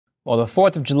Well, the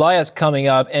 4th of July is coming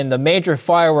up, and the major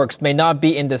fireworks may not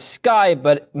be in the sky,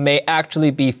 but may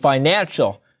actually be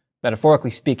financial,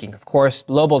 metaphorically speaking. Of course,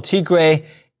 Lobo Tiggre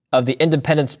of the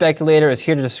Independent Speculator is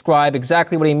here to describe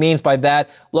exactly what he means by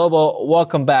that. Lobo,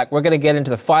 welcome back. We're going to get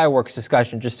into the fireworks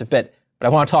discussion in just a bit, but I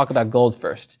want to talk about gold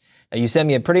first. Now, you sent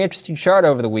me a pretty interesting chart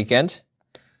over the weekend.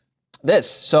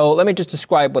 So let me just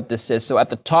describe what this is. So at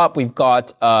the top, we've got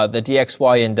the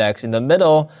DXY index. In the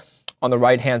middle, on the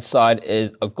right-hand side,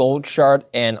 is a gold chart,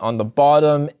 and on the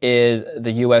bottom is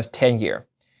the U.S. 10-year.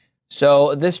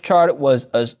 So this chart was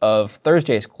as of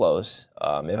Thursday's close,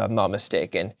 if I'm not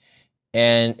mistaken,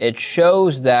 and it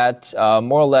shows that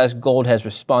more or less gold has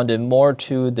responded more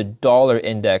to the dollar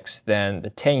index than the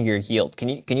 10-year yield.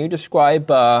 Can you describe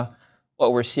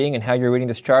what we're seeing and how you're reading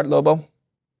this chart, Lobo?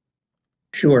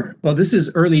 Sure. Well, this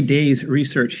is early days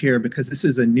research here because this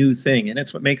is a new thing, and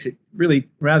that's what makes it really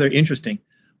rather interesting.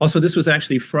 Also, this was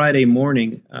actually Friday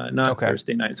morning, not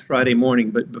Thursday night. It's Friday morning,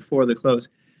 but before the close.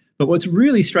 But what's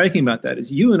really striking about that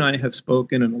is you and I have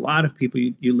spoken, and a lot of people,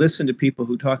 you listen to people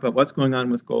who talk about what's going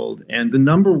on with gold, and the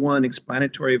number one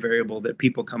explanatory variable that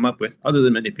people come up with, other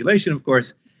than manipulation, of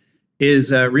course,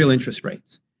 is real interest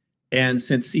rates. And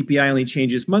since CPI only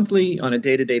changes monthly on a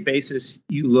day-to-day basis,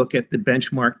 you look at the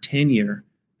benchmark 10-year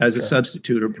as a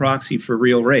substitute or proxy for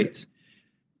real rates.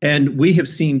 And we have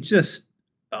seen just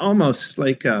almost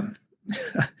like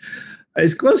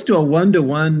as close to a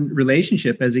one-to-one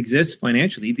relationship as exists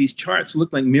financially. These charts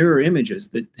look like mirror images.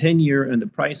 The 10-year and the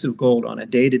price of gold on a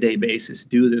day-to-day basis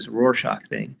do this Rorschach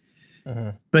thing.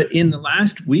 But in the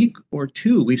last week or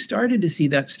two, we've started to see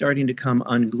that starting to come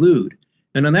unglued.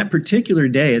 And on that particular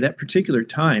day, that particular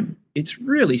time, it's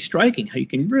really striking how you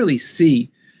can really see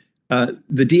the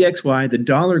DXY, the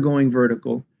dollar going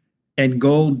vertical, and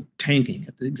gold tanking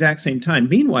at the exact same time.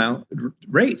 Meanwhile,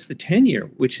 rates, the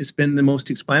 10-year, which has been the most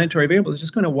explanatory variable, is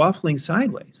just kind of waffling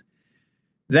sideways.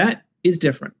 That is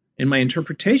different. And my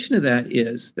interpretation of that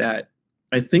is that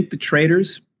I think the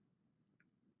traders,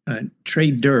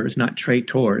 traders, not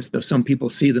traitors, though some people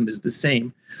see them as the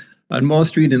same, on Wall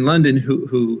Street in London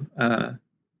who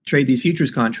trade these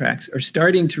futures contracts are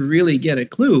starting to really get a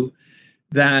clue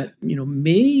that,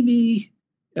 maybe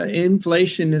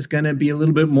inflation is going to be a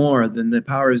little bit more than the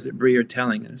powers that be are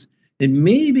telling us. And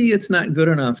maybe it's not good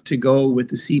enough to go with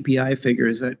the CPI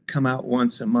figures that come out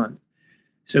once a month.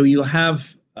 So you'll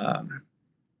have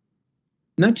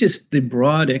not just the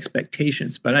broad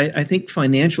expectations, but I think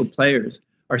financial players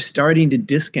are starting to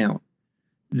discount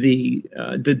the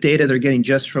data they're getting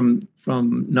just from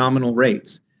nominal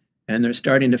rates, and they're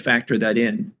starting to factor that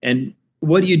in. And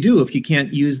what do you do if you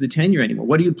can't use the 10-year anymore?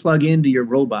 What do you plug into your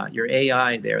robot, your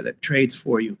AI there that trades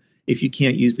for you if you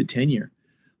can't use the 10-year?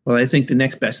 Well, I think the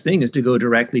next best thing is to go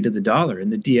directly to the dollar,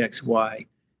 and the DXY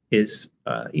is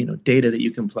data that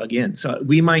you can plug in. So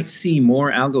we might see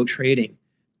more algo trading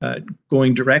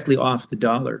going directly off the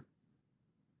dollar.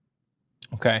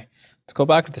 Okay. Let's go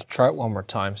back to this chart one more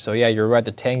time. So yeah, you're right.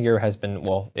 The 10-year has been,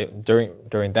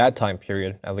 during that time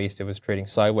period, at least, it was trading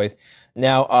sideways.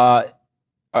 Now,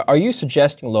 are you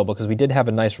suggesting, Lobo, because we did have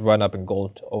a nice run up in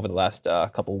gold over the last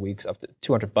couple of weeks, up to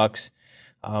 $200,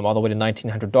 all the way to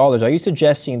 $1,900. Are you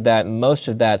suggesting that most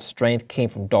of that strength came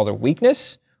from dollar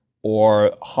weakness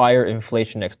or higher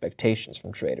inflation expectations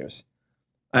from traders?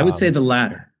 I would say the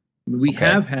latter. We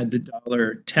have had the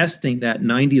dollar testing that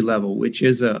 90 level, which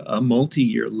is a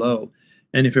multi-year low.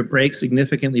 And if it breaks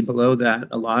significantly below that,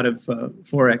 a lot of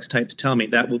Forex types tell me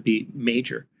that will be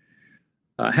major.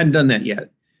 Hadn't done that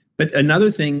yet. But another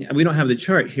thing, we don't have the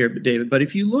chart here, David, but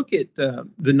if you look at the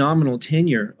nominal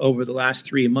 10-year over the last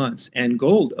 3 months and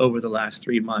gold over the last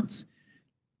 3 months,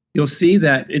 you'll see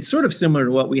that it's sort of similar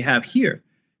to what we have here,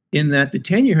 in that the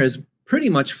 10-year has pretty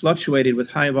much fluctuated with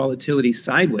high volatility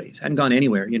sideways, hadn't gone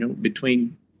anywhere,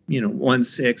 between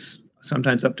 1.6,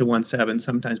 sometimes up to 1.7,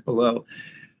 sometimes below.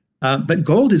 But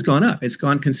gold has gone up. It's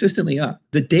gone consistently up.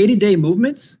 The day-to-day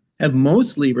movements have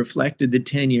mostly reflected the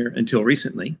 10-year until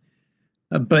recently.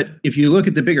 But if you look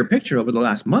at the bigger picture over the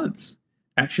last months,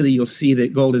 actually you'll see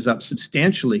that gold is up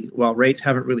substantially while rates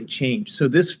haven't really changed. So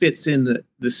this fits in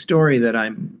the story that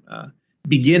I'm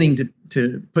beginning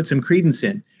to put some credence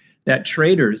in. That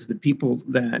traders, the people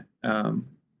that,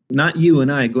 not you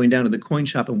and I going down to the coin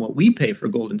shop and what we pay for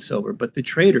gold and silver, but the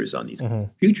traders on these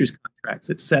futures contracts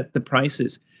that set the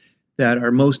prices that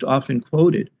are most often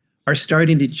quoted, are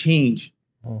starting to change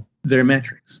their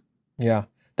metrics. Yeah,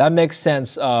 that makes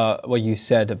sense, what you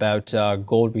said about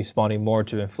gold responding more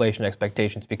to inflation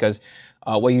expectations, because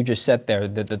what you just said there,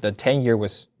 the 10-year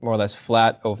was more or less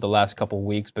flat over the last couple of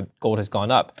weeks, but gold has gone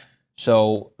up.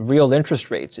 So real interest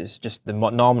rates is just the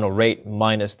nominal rate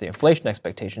minus the inflation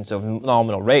expectation. So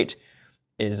nominal rate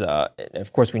is,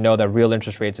 of course, we know that real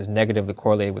interest rates is negatively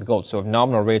correlated with gold. So if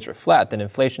nominal rates are flat, then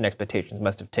inflation expectations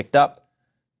must have ticked up.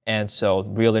 And so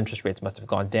real interest rates must have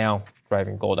gone down,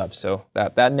 driving gold up. So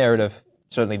that narrative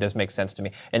certainly does make sense to me.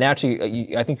 And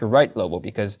actually, I think you're right, Lobo,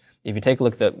 because if you take a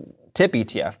look at the TIP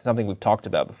ETF, something we've talked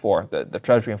about before, the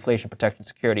Treasury Inflation Protection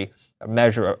Security, a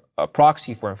measure, a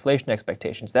proxy for inflation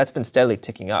expectations, that's been steadily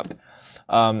ticking up.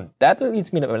 That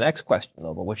leads me to my next question,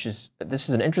 Lobo, which is, this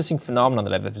is an interesting phenomenon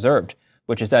that I've observed,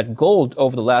 which is that gold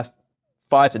over the last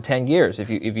 5 to 10 years, if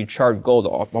you chart gold,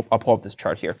 I'll pull up this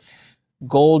chart here,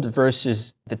 gold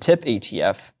versus the TIP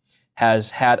ETF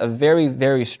has had a very,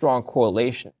 very strong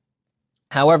correlation.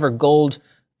 However, gold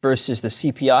versus the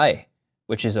CPI,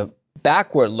 which is a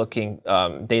backward-looking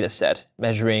data set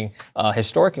measuring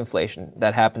historic inflation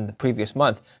that happened the previous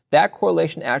month, that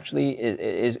correlation actually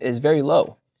is very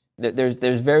low.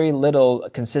 There's very little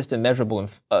consistent measurable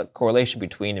correlation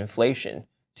between inflation,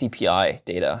 CPI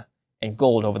data, and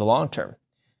gold over the long term.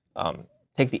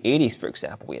 Take the 80s, for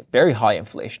example. We had very high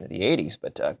inflation in the 80s,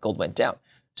 but gold went down.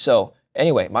 So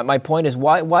anyway, my point is,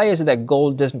 why is it that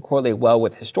gold doesn't correlate well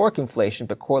with historic inflation,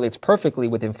 but correlates perfectly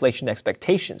with inflation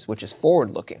expectations, which is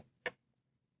forward-looking?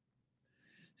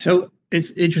 So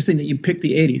it's interesting that you picked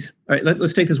the 80s. All right,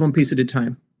 let's take this one piece at a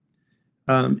time.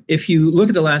 If you look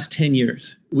at the last 10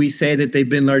 years, we say that they've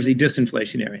been largely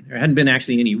disinflationary. There hadn't been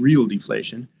actually any real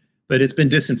deflation, but it's been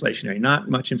disinflationary, not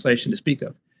much inflation to speak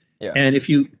of. Yeah. And if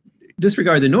you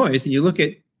disregard the noise and you look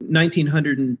at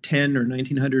 1910 or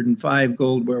 1905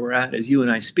 gold, where we're at as you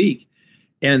and I speak,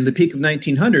 and the peak of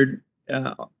 1900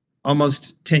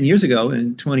 almost 10 years ago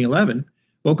in 2011,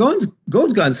 well, gold's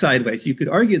gone sideways. You could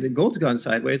argue that gold's gone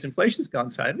sideways, inflation's gone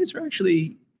sideways, or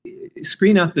actually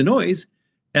screen out the noise,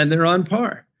 and they're on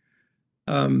par.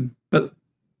 But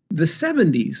the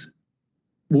 70s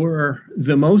were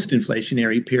the most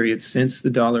inflationary period since the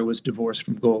dollar was divorced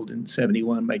from gold in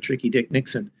 71 by Tricky Dick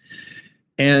Nixon.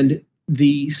 And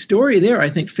the story there, I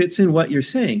think, fits in what you're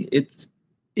saying.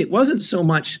 It wasn't so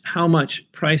much how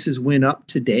much prices went up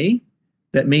today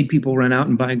that made people run out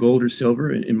and buy gold or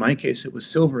silver. In my case, it was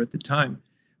silver at the time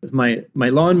with my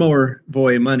lawnmower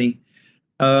boy money.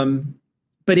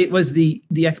 But it was the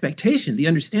expectation, the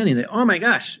understanding that, oh my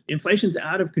gosh, inflation's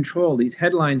out of control. These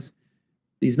headlines,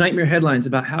 these nightmare headlines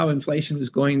about how inflation was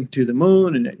going to the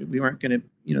moon and we weren't going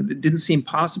to, it didn't seem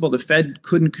possible. The Fed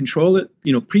couldn't control it,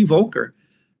 pre-Volcker.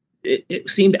 It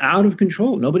seemed out of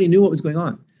control. Nobody knew what was going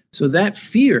on. So that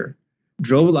fear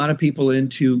drove a lot of people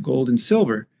into gold and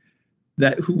silver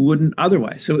who wouldn't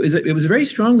otherwise. So it was very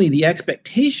strongly the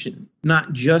expectation,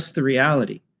 not just the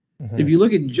reality. Mm-hmm. If you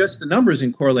look at just the numbers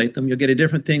and correlate them, you'll get a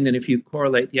different thing than if you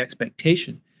correlate the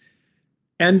expectation.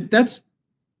 And that's,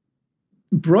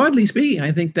 broadly speaking,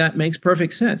 I think that makes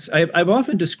perfect sense. I've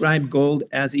often described gold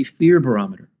as a fear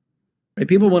barometer. Right?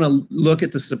 People want to look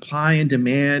at the supply and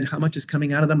demand, how much is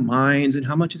coming out of the mines and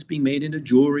how much is being made into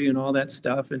jewelry and all that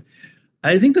stuff. And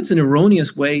I think that's an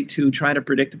erroneous way to try to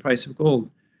predict the price of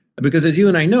gold. Because as you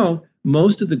and I know,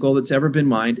 most of the gold that's ever been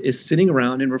mined is sitting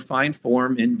around in refined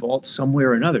form in vaults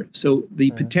somewhere or another. So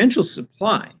the potential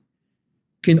supply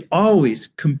can always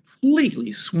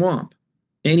completely swamp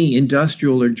any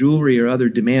industrial or jewelry or other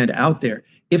demand out there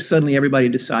if suddenly everybody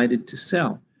decided to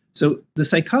sell. So the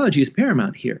psychology is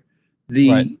paramount here.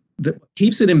 The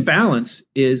keeps it in balance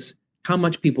is how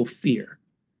much people fear.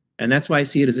 And that's why I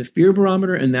see it as a fear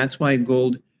barometer, and that's why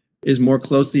gold is more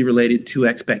closely related to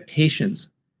expectations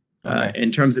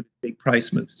in terms of big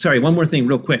price moves. Sorry, one more thing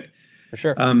real quick. For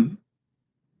sure.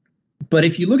 But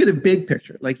if you look at the big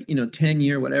picture, like,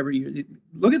 10-year, whatever year,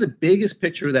 look at the biggest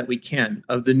picture that we can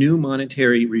of the new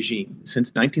monetary regime since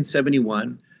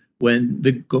 1971, when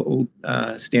the gold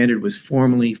standard was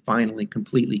finally,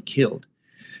 completely killed.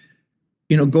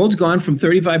 Gold's gone from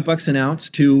 35 bucks an ounce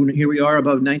to here we are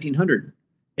above 1900.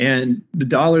 And the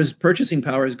dollar's purchasing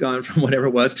power has gone from whatever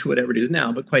it was to whatever it is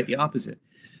now, but quite the opposite.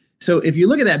 So if you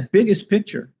look at that biggest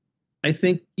picture, I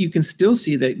think you can still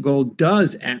see that gold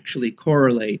does actually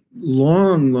correlate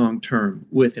long term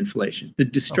with inflation. The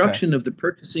destruction of the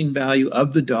purchasing value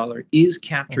of the dollar is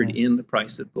captured in the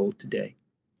price of gold today.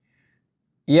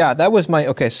 Yeah, that was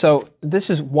so this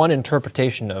is one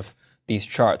interpretation of these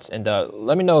charts. And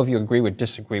let me know if you agree or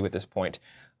disagree with this point.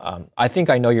 I think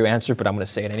I know your answer, but I'm going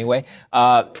to say it anyway.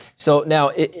 So now,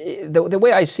 the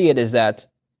way I see it is that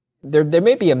there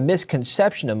may be a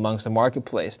misconception amongst the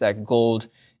marketplace that gold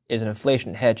is an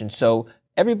inflation hedge. And so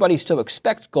everybody still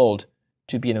expects gold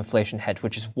to be an inflation hedge,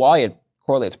 which is why it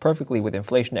correlates perfectly with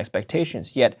inflation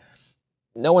expectations. Yet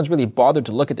no one's really bothered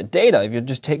to look at the data. If you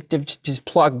just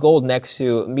plot gold next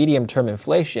to medium-term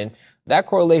inflation, that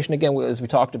correlation, again, as we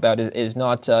talked about, is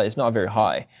not very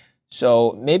high.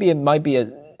 So maybe it might be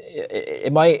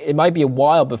a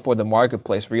while before the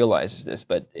marketplace realizes this,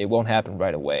 but it won't happen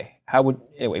right away.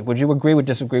 Would you agree or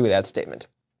disagree with that statement?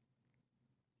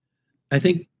 I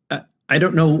think I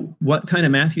don't know what kind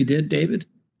of math you did, David,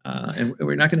 and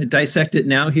we're not going to dissect it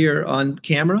now here on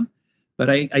camera. But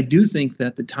I do think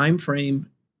that the time frame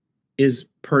is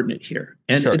pertinent here,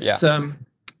 and sure,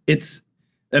 it's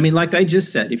I mean, like I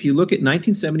just said, if you look at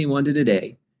 1971 to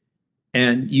today,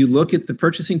 and you look at the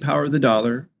purchasing power of the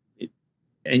dollar,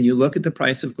 and you look at the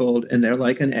price of gold, and they're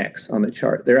like an X on the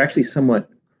chart. They're actually somewhat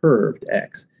curved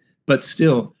X, but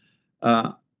still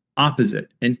opposite.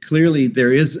 And clearly,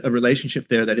 there is a relationship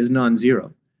there that is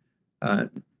non-zero.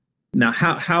 Now,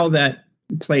 how that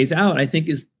plays out, I think,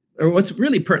 or what's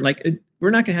really pertinent. Like,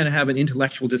 we're not going to have an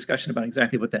intellectual discussion about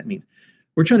exactly what that means.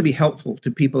 We're trying to be helpful to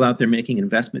people out there making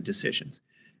investment decisions.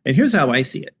 And here's how I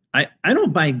see it. I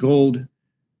don't buy gold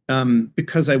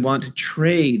because I want to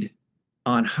trade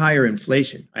on higher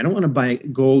inflation. I don't want to buy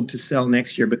gold to sell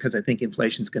next year because I think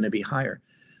inflation is going to be higher.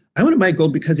 I want to buy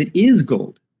gold because it is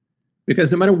gold.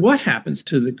 Because no matter what happens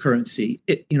to the currency,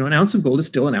 an ounce of gold is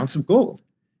still an ounce of gold.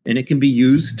 And it can be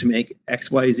used to make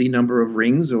XYZ number of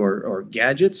rings or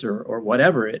gadgets or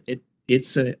whatever.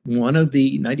 It's one of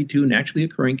the 92 naturally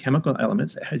occurring chemical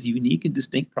elements that has unique and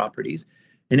distinct properties,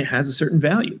 and it has a certain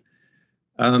value.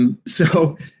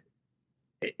 So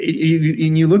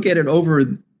you look at it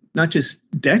over not just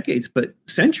decades, but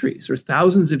centuries or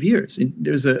thousands of years. And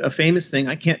there's a famous thing,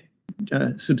 I can't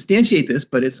substantiate this,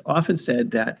 but it's often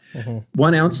said that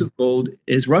 1 ounce of gold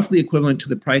is roughly equivalent to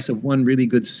the price of one really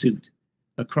good suit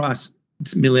across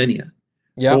millennia.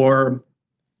 Yeah. Or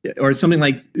something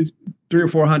like 300 or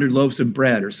 400 loaves of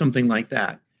bread or something like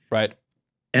that. Right.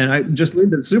 And I just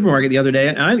lived at the supermarket the other day,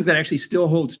 and I think that actually still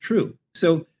holds true.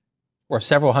 So, or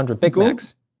several hundred Big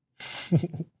Macs.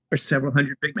 Or several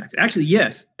hundred Big Macs. Actually,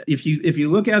 yes. If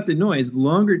you look at the noise,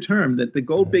 longer term, that the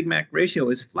gold Big Mac ratio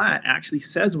is flat actually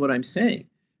says what I'm saying.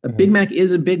 A Big Mac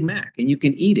is a Big Mac, and you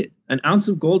can eat it. An ounce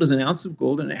of gold is an ounce of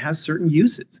gold, and it has certain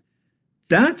uses.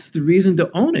 That's the reason to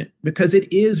own it, because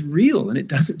it is real and it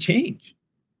doesn't change.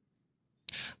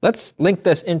 Let's link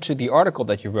this into the article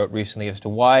that you wrote recently as to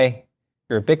why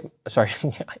you're a I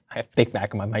have Big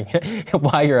Mac in my mind.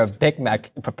 Why you're a Big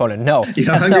Mac proponent? No,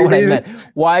 that's not what I meant.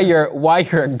 Why you're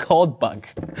a gold bug?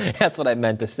 That's what I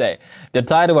meant to say. The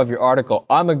title of your article: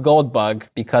 "I'm a gold bug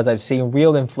because I've seen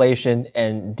real inflation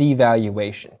and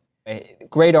devaluation."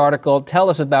 Great article. Tell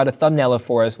us about it. Thumbnail it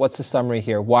for us. What's the summary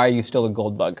here? Why are you still a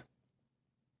gold bug?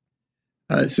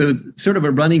 So sort of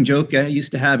a running joke I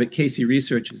used to have at Casey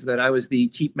Research is that I was the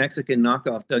cheap Mexican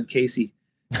knockoff Doug Casey.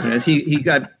 And as he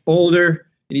got older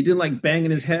and he didn't like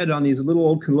banging his head on these little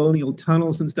old colonial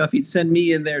tunnels and stuff, he'd send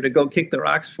me in there to go kick the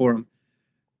rocks for him.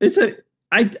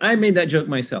 I made that joke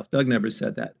myself. Doug never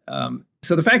said that.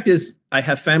 So the fact is, I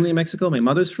have family in Mexico. My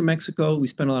mother's from Mexico. We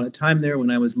spent a lot of time there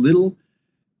when I was little.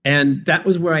 And that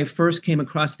was where I first came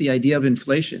across the idea of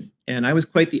inflation. And I was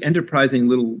quite the enterprising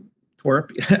little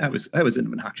twerp. I was an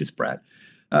obnoxious brat,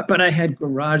 but I had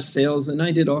garage sales and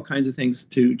I did all kinds of things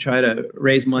to try to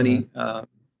raise money.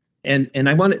 And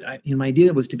I wanted, my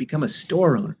idea was to become a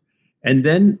store owner. And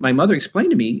then my mother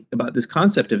explained to me about this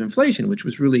concept of inflation, which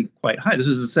was really quite high. This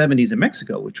was the 70s in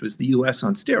Mexico, which was the US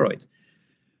on steroids.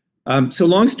 So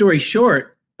long story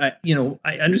short, I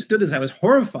understood this. I was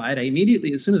horrified. I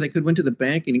immediately, as soon as I could, went to the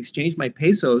bank and exchanged my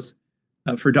pesos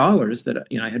for dollars that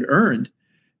I had earned.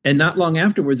 And not long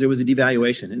afterwards, there was a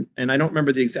devaluation. And I don't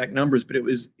remember the exact numbers, but it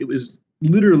was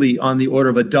literally on the order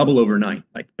of a double overnight.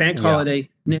 Like bank holiday,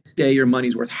 next day, your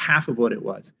money's worth half of what it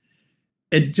was.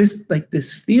 And just like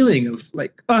this feeling of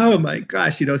like, oh my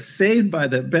gosh, saved by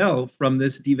the bell from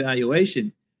this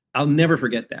devaluation. I'll never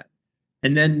forget that.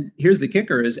 And then here's the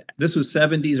kicker is this was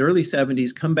 70s, early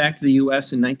 70s, come back to the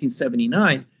US in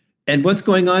 1979. And what's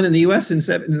going on in the US in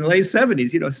the late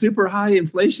 70s, super high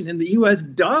inflation in the US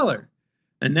dollar.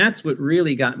 And that's what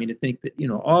really got me to think that,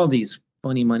 all these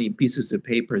funny money pieces of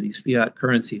paper, these fiat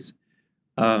currencies,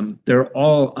 they're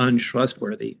all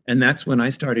untrustworthy. And that's when I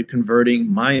started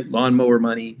converting my lawnmower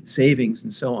money, savings,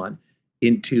 and so on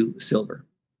into silver.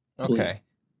 Okay.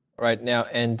 Right now,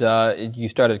 and you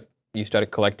started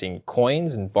collecting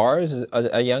coins and bars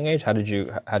at a young age. How did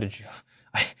you?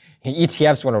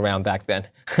 ETFs went around back then.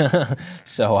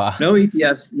 So no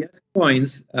ETFs, yes,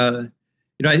 coins.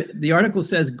 The article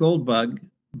says gold bug,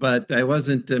 but I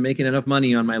wasn't making enough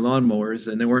money on my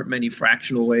lawnmowers, and there weren't many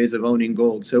fractional ways of owning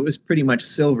gold. So it was pretty much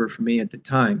silver for me at the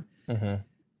time.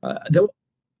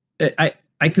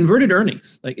 I converted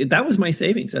earnings. That was my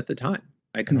savings at the time.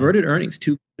 I converted earnings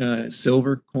to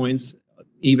silver coins,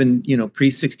 even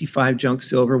pre-65 junk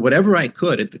silver, whatever I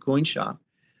could at the coin shop.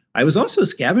 I was also a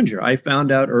scavenger. I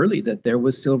found out early that there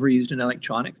was silver used in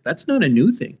electronics. That's not a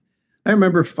new thing. I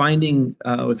remember finding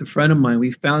with a friend of mine,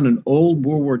 we found an old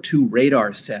World War II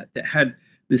radar set that had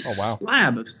this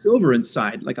slab of silver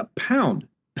inside, like a pound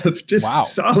of just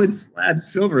solid slab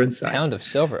silver inside. Pound of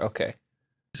silver, okay.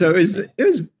 So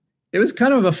it was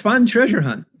kind of a fun treasure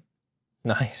hunt.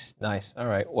 Nice, nice. All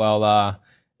right. Well,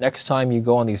 next time you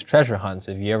go on these treasure hunts,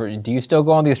 do you still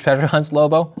go on these treasure hunts,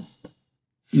 Lobo?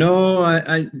 No,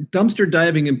 I dumpster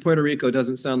diving in Puerto Rico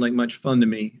doesn't sound like much fun to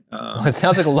me. Well, it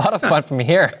sounds like a lot of fun from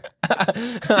here.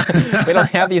 We don't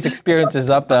have these experiences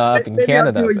up in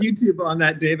Canada. I'll do a YouTube on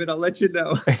that, David. I'll let you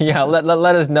know. Yeah,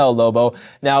 let us know, Lobo.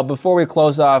 Now, before we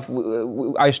close off,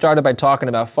 I started by talking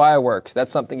about fireworks.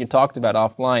 That's something you talked about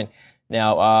offline.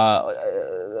 Now,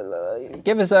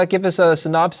 give us a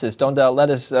synopsis.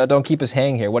 Don't keep us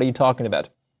hanging here. What are you talking about?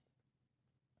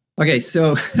 Okay,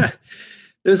 so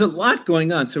there's a lot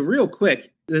going on. So real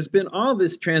quick, there's been all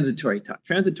this transitory talk,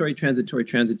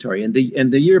 transitory, and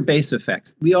the year base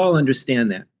effects. We all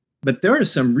understand that, but there are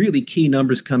some really key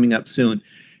numbers coming up soon.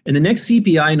 And the next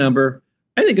CPI number,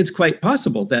 I think it's quite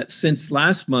possible that since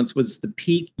last month was the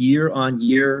peak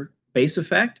year-on-year base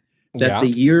effect, that the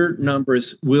year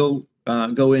numbers will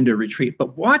go into retreat.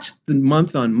 But watch the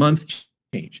month-on-month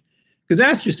change. Because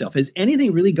ask yourself, has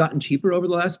anything really gotten cheaper over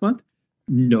the last month?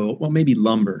 No. Well, maybe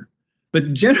lumber.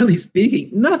 But generally speaking,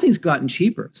 nothing's gotten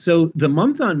cheaper. So the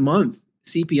month-on-month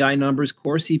CPI numbers,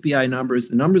 core CPI numbers,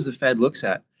 the numbers the Fed looks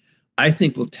at, I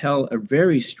think will tell a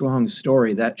very strong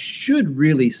story that should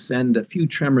really send a few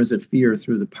tremors of fear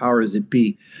through the powers that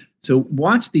be. So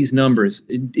watch these numbers.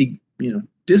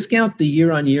 Discount the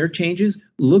year-on-year changes.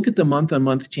 Look at the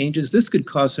month-on-month changes. This could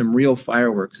cause some real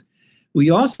fireworks. We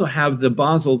also have the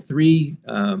Basel III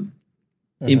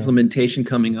implementation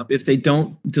coming up. If they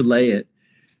don't delay it,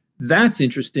 that's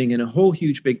interesting and a whole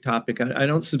huge big topic. I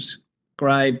don't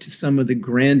subscribe to some of the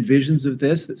grand visions of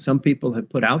this that some people have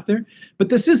put out there, but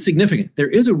this is significant. There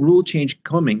is a rule change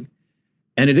coming,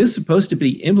 and it is supposed to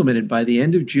be implemented by the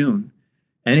end of June,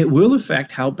 and it will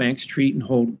affect how banks treat and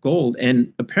hold gold.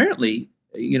 And apparently,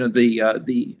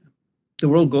 the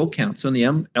World Gold Council and the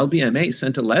LBMA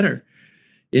sent a letter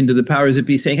into the powers that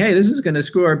be saying, "Hey, this is going to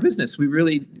screw our business.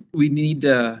 We need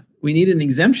an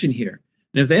exemption here."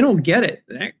 And if they don't get it,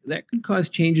 that could cause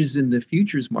changes in the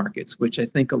futures markets, which I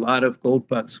think a lot of gold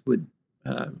bucks would,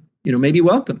 maybe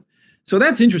welcome. So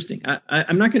that's interesting.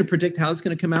 I'm not going to predict how it's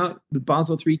going to come out. The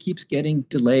Basel III keeps getting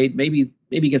delayed. Maybe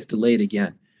it gets delayed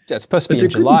again. It's supposed to be in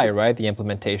July, right? The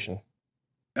implementation.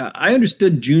 I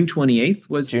understood June 28th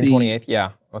was June 28th.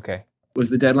 Yeah. Okay. Was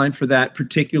the deadline for that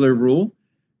particular rule,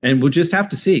 and we'll just have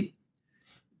to see.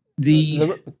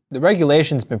 The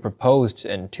regulation's been proposed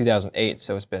in 2008,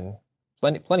 so it's been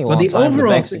plenty long time for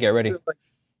banks to get ready.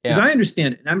 As I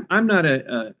understand it, and I'm not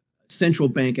a central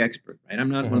bank expert, right? I'm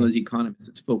not one of those economists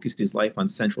that's focused his life on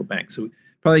central banks. So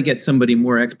probably get somebody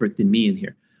more expert than me in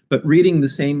here. But reading the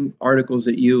same articles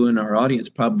that you and our audience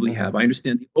probably have, I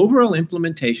understand the overall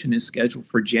implementation is scheduled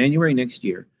for January next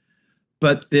year.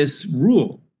 But this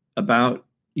rule about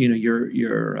the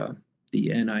NIRC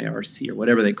or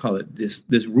whatever they call it,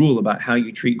 this rule about how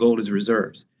you treat gold as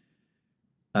reserves,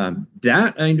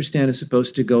 that I understand is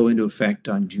supposed to go into effect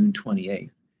on June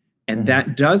 28th. And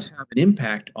that does have an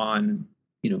impact on,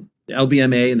 the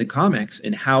LBMA and the COMEX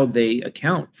and how they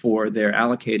account for their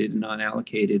allocated and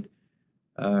non-allocated,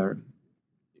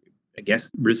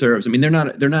 reserves. I mean, they're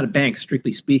not a bank,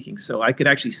 strictly speaking. So I could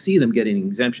actually see them getting an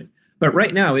exemption. But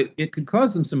right now, it could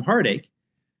cause them some heartache,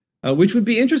 which would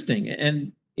be interesting.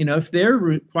 And, if their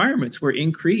requirements were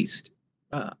increased,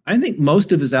 I think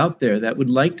most of us out there that would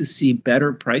like to see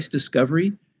better price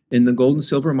discovery in the gold and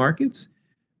silver markets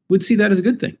would see that as a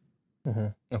good thing.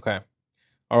 Okay.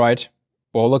 All right.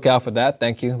 Well, look out for that.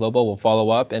 Thank you, Lobo. We'll follow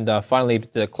up. And finally,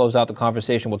 to close out the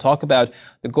conversation, we'll talk about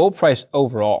the gold price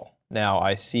overall. Now,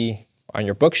 I see on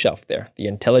your bookshelf there, The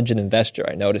Intelligent Investor.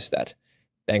 I noticed that.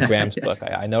 Ben Graham's book.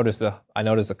 I noticed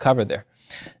the cover there.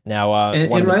 Now, and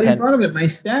right in front of it, my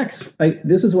stacks.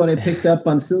 This is what I picked up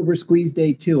on Silver Squeeze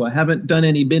Day 2. I haven't done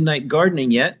any midnight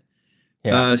gardening yet,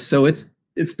 so it's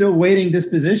still waiting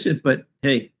disposition. But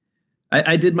hey,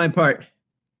 I did my part.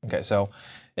 Okay, so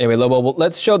anyway, Lobo,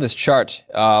 let's show this chart.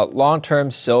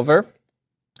 Long-term silver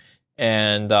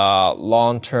and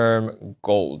long-term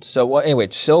gold. So anyway,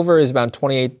 silver is about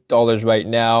 $28 right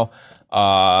now.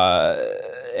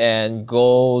 And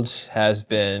gold has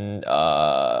been,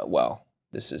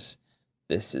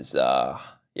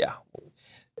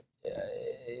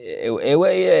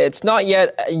 It's not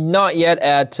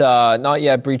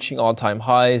yet breaching all-time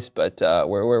highs, but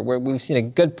we've seen a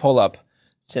good pull-up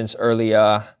since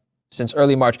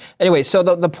early March. Anyway, so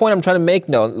the point I'm trying to make,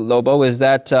 Lobo, is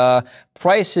that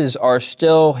prices are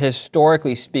still,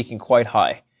 historically speaking, quite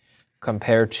high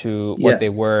compared to what they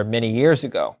were many years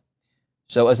ago.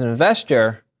 So as an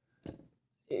investor,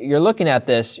 you're looking at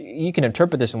this, you can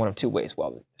interpret this in one of two ways.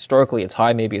 Well, historically it's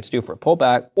high, maybe it's due for a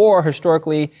pullback, or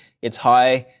historically it's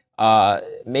high,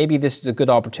 maybe this is a good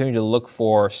opportunity to look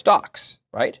for stocks,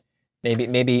 right? Maybe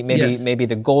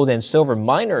the gold and silver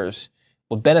miners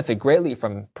will benefit greatly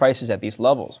from prices at these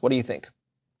levels. What do you think?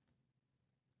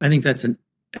 I think that's an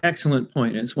excellent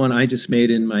point. It's one I just made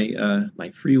in my my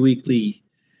free weekly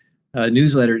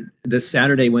newsletter this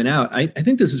Saturday went out. I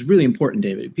think this is really important,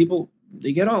 David. People,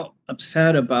 they get all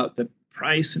upset about the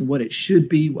price and what it should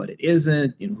be, what it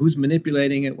isn't, who's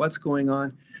manipulating it, what's going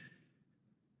on.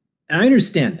 And I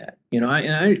understand that.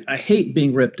 I hate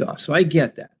being ripped off, so I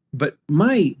get that. But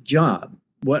my job,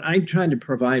 what I'm trying to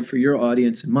provide for your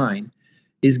audience and mine,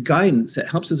 is guidance that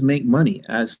helps us make money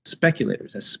as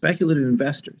speculators, as speculative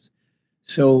investors.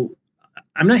 So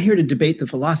I'm not here to debate the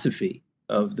philosophy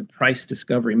of the price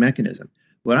discovery mechanism.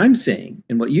 What I'm saying,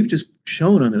 and what you've just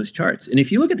shown on those charts, and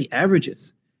if you look at the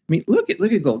averages, I mean, look at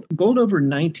gold. Gold over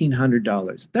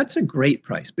 $1,900. That's a great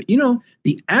price. But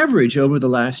the average over the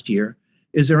last year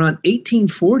is around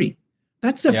 $1,840.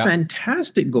 That's a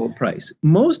fantastic gold price.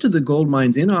 Most of the gold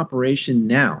mines in operation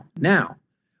now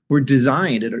were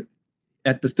designed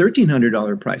at the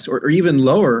 $1,300 price or even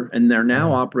lower, and they're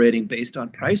now operating based on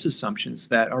price assumptions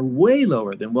that are way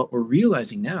lower than what we're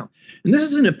realizing now. And this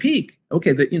isn't a peak.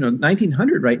 Okay,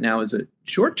 1,900 right now is a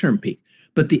short-term peak,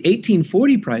 but the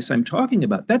 1,840 price I'm talking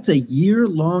about, that's a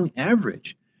year-long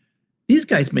average. These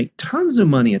guys make tons of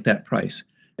money at that price.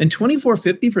 And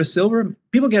 $2,450 for silver,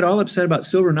 people get all upset about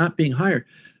silver not being higher.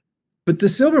 But the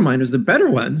silver miners, the better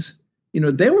ones,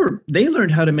 they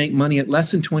learned how to make money at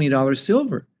less than $20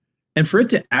 silver. And for it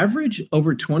to average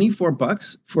over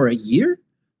 $24 for a year,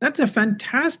 that's a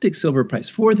fantastic silver price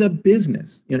for the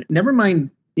business. Never mind,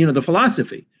 the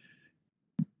philosophy.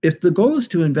 If the goal is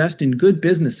to invest in good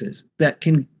businesses that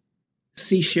can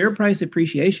see share price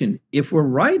appreciation, if we're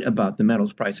right about the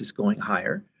metals prices going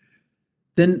higher,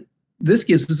 then this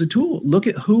gives us a tool. Look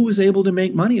at who was able to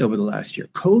make money over the last year,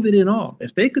 COVID and all.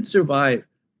 If they could survive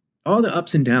all the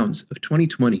ups and downs of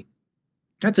 2020,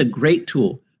 that's a great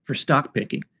tool for stock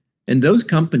picking. And those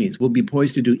companies will be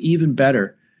poised to do even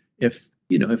better if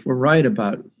we're right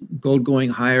about gold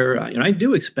going higher. I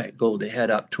do expect gold to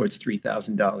head up towards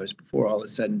 $3,000 before all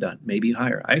is said and done, maybe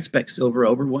higher. I expect silver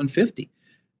over 150,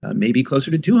 maybe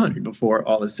closer to 200 before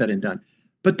all is said and done.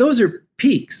 But those are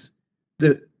peaks.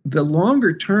 The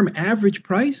longer term average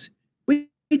price, we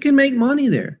can make money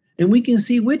there. And we can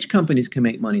see which companies can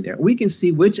make money there. We can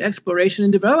see which exploration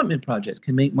and development projects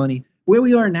can make money where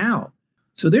we are now.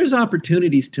 So there's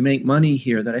opportunities to make money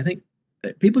here that I think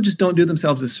people just don't do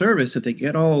themselves a service if they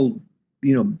get all,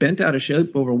 bent out of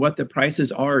shape over what the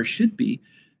prices are or should be,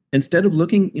 instead of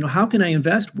looking, how can I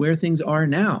invest where things are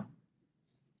now?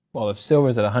 Well, if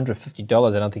silver's at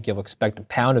 $150, I don't think you'll expect a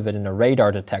pound of it in a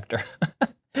radar detector.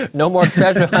 No more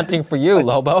treasure hunting for you,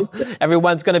 Lobo.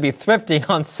 Everyone's going to be thrifting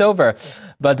on silver.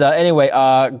 But anyway,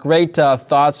 great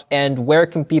thoughts. And where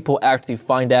can people actually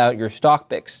find out your stock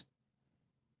picks?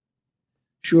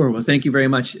 Sure. Well, thank you very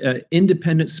much.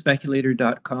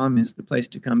 Independentspeculator.com is the place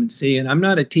to come and see. And I'm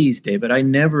not a tease, David. I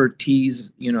never tease,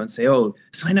 and say, oh,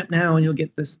 sign up now and you'll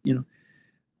get this,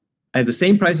 I have the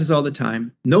same prices all the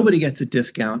time. Nobody gets a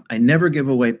discount. I never give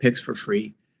away picks for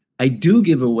free. I do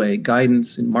give away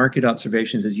guidance and market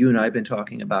observations, as you and I have been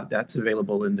talking about. That's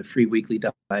available in the free weekly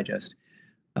digest.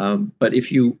 But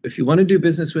if you want to do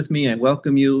business with me, I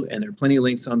welcome you. And there are plenty of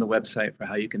links on the website for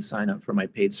how you can sign up for my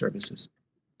paid services.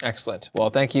 Excellent.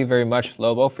 Well, thank you very much,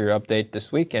 Lobo, for your update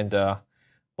this week, and we'll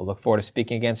look forward to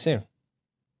speaking again soon.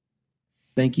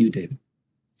 Thank you, David.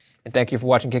 And thank you for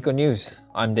watching Kitco News.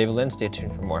 I'm David Lin. Stay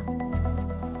tuned for more.